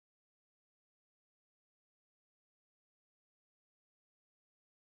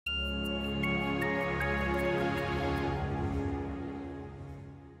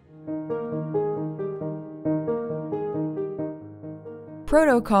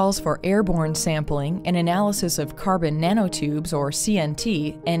Protocols for airborne sampling and analysis of carbon nanotubes, or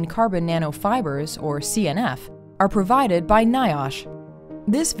CNT, and carbon nanofibers, or CNF, are provided by NIOSH.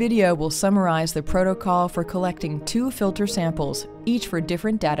 This video will summarize the protocol for collecting 2 filter samples, each for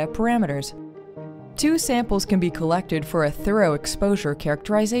different data parameters. 2 samples can be collected for a thorough exposure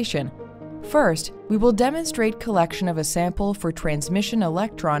characterization. First, we will demonstrate collection of a sample for transmission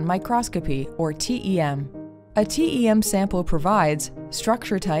electron microscopy, or TEM. A TEM sample provides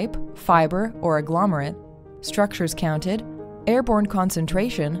structure type, fiber or agglomerate, structures counted, airborne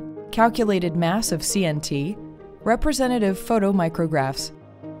concentration, calculated mass of CNT, representative photomicrographs.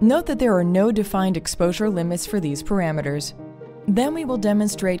 Note that there are no defined exposure limits for these parameters. Then we will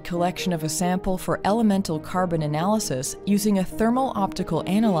demonstrate collection of a sample for elemental carbon analysis using a thermal optical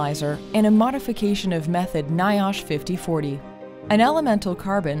analyzer and a modification of method NIOSH 5040. An elemental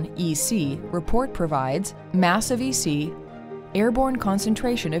carbon, EC, report provides mass of EC, airborne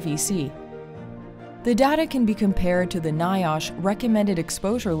concentration of EC. The data can be compared to the NIOSH recommended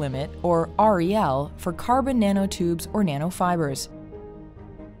exposure limit, or REL, for carbon nanotubes or nanofibers.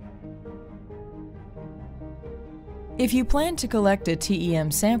 If you plan to collect a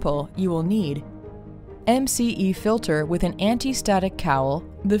TEM sample, you will need MCE filter with an anti-static cowl.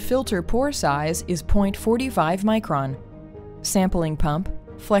 The filter pore size is 0.45 micron. Sampling pump,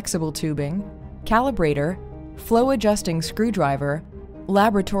 flexible tubing, calibrator, flow-adjusting screwdriver,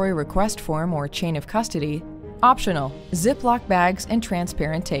 laboratory request form or chain of custody, optional, Ziploc bags and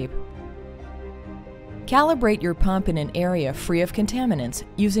transparent tape. Calibrate your pump in an area free of contaminants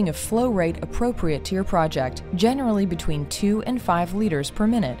using a flow rate appropriate to your project, generally between 2 and 5 liters per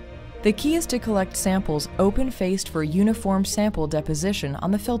minute. The key is to collect samples open-faced for uniform sample deposition on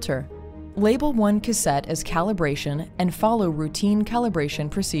the filter. Label one cassette as calibration and follow routine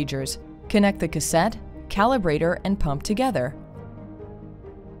calibration procedures. Connect the cassette, calibrator, and pump together,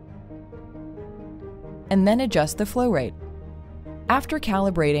 and then adjust the flow rate. After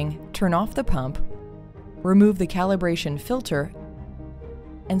calibrating, turn off the pump, remove the calibration filter,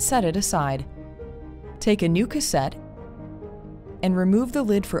 and set it aside. Take a new cassette and remove the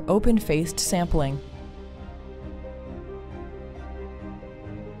lid for open-faced sampling.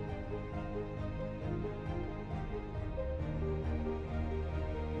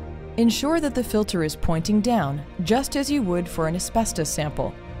 Ensure that the filter is pointing down, just as you would for an asbestos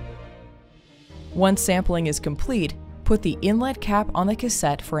sample. Once sampling is complete, put the inlet cap on the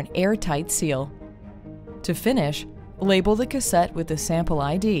cassette for an airtight seal. To finish, label the cassette with the sample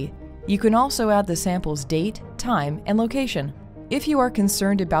ID. You can also add the sample's date, time, and location. If you are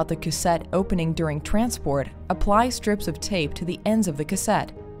concerned about the cassette opening during transport, apply strips of tape to the ends of the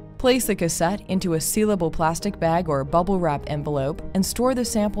cassette. Place the cassette into a sealable plastic bag or bubble wrap envelope and store the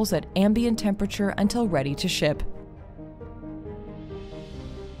samples at ambient temperature until ready to ship.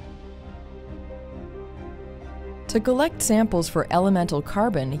 To collect samples for elemental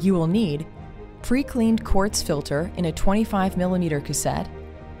carbon, you will need pre-cleaned quartz filter in a 25mm cassette,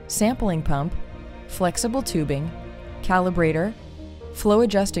 sampling pump, flexible tubing, calibrator,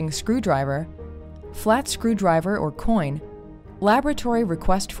 flow-adjusting screwdriver, flat screwdriver or coin, laboratory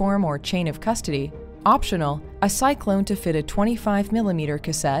request form or chain of custody, optional, a cyclone to fit a 25mm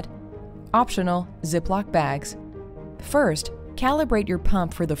cassette, optional, Ziploc bags. First, calibrate your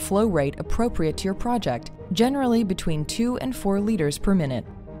pump for the flow rate appropriate to your project, generally between 2 and 4 liters per minute.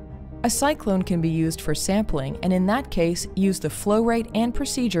 A cyclone can be used for sampling, and in that case, use the flow rate and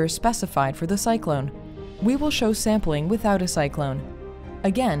procedure specified for the cyclone. We will show sampling without a cyclone.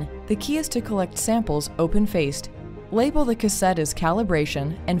 Again, the key is to collect samples open-faced. Label the cassette as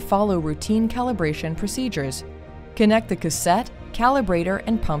calibration and follow routine calibration procedures. Connect the cassette, calibrator,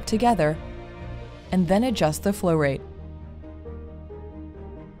 and pump together, and then adjust the flow rate.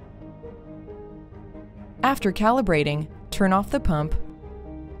 After calibrating, turn off the pump,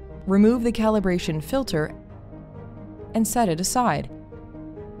 remove the calibration filter, and set it aside.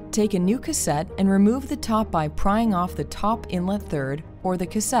 Take a new cassette and remove the top by prying off the top inlet third or the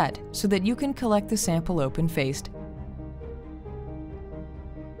cassette so that you can collect the sample open-faced.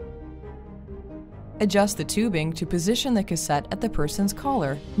 Adjust the tubing to position the cassette at the person's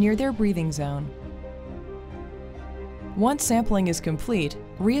collar, near their breathing zone. Once sampling is complete,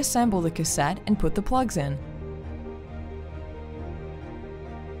 reassemble the cassette and put the plugs in.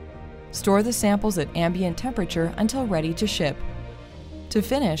 Store the samples at ambient temperature until ready to ship. To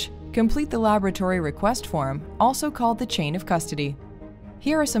finish, complete the laboratory request form, also called the chain of custody.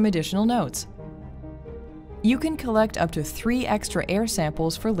 Here are some additional notes. You can collect up to 3 extra air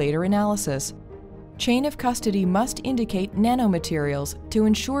samples for later analysis. Chain of custody must indicate nanomaterials to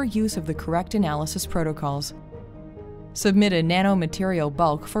ensure use of the correct analysis protocols. Submit a nanomaterial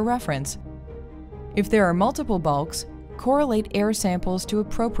bulk for reference. If there are multiple bulks, correlate air samples to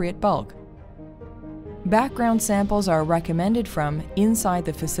appropriate bulk. Background samples are recommended from inside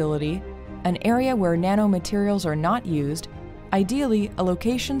the facility, an area where nanomaterials are not used, ideally a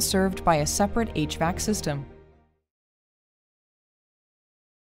location served by a separate HVAC system.